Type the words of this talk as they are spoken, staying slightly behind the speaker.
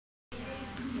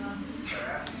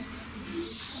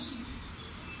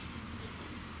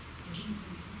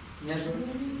Never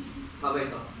have I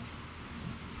thought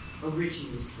of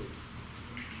reaching this place.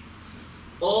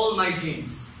 All my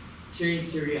dreams turned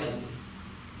to reality.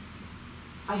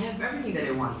 I have everything that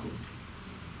I wanted.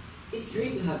 It's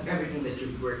great to have everything that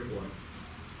you've worked for.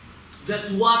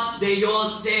 That's what they all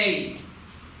say.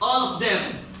 All of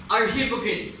them are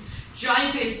hypocrites,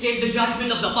 trying to escape the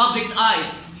judgment of the public's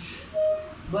eyes.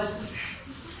 But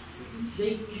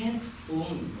they can't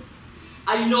fool me.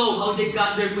 I know how they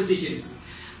got their positions.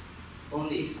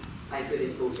 Only I could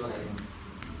expose what I want.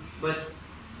 But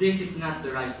this is not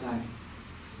the right time.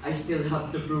 I still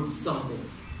have to prove something.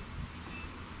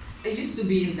 I used to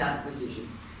be in that position.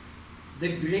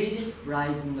 The greatest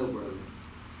prize in the world.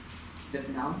 But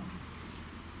now,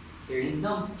 here in the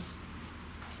dump.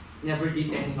 Never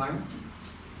did any harm.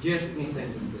 Just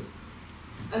misunderstood.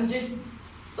 I'm just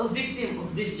a victim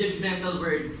of this judgmental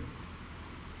word.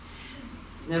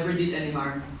 Never did any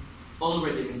harm.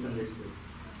 Already misunderstood.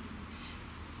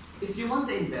 If you want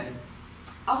to invest,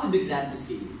 I would be glad to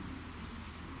see you.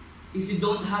 If you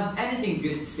don't have anything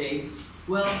good to say,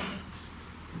 well,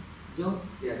 don't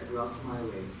dare cross my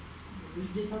way. This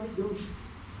is just how it goes.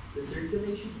 The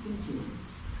circulation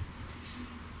continues.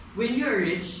 When you're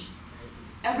rich,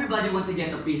 everybody wants to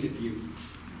get a piece of you.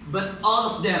 But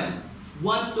all of them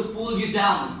wants to pull you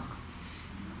down.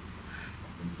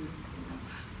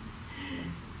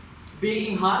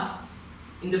 Being hot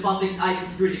in the public's eyes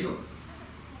is critical.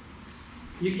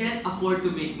 You can't afford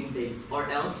to make mistakes,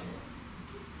 or else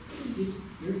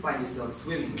you'll find yourself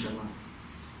swimming in the mud.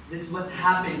 This is what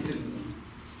happened to me.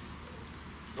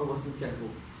 I wasn't careful.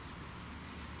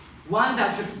 One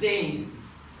dash of stain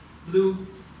blew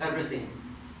everything.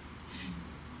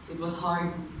 It was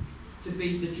hard to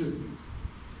face the truth.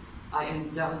 I am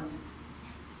down,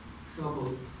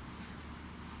 troubled,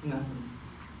 nothing.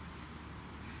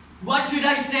 What should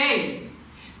I say?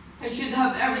 I should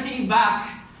have everything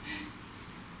back.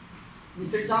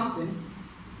 Mr. Thompson,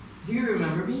 do you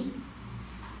remember me?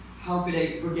 How could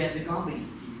I forget the company,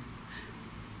 Steve?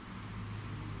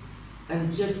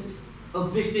 I'm just a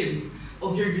victim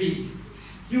of your greed.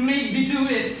 You made me do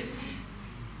it.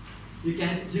 You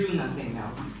can't do nothing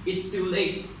now. It's too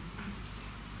late.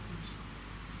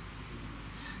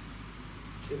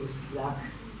 It was black,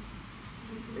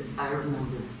 as I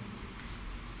remember.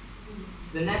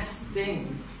 The next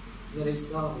thing that I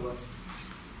saw was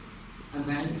a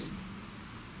man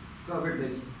covered with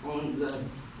his own blood.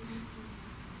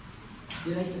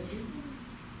 Did I succeed?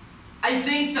 I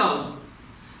think so.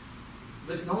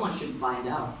 But no one should find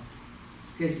out.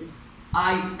 Because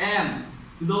I am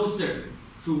closer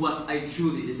to what I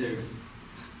truly deserve.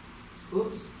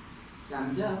 Oops.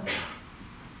 Time's up.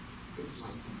 It's my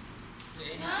turn.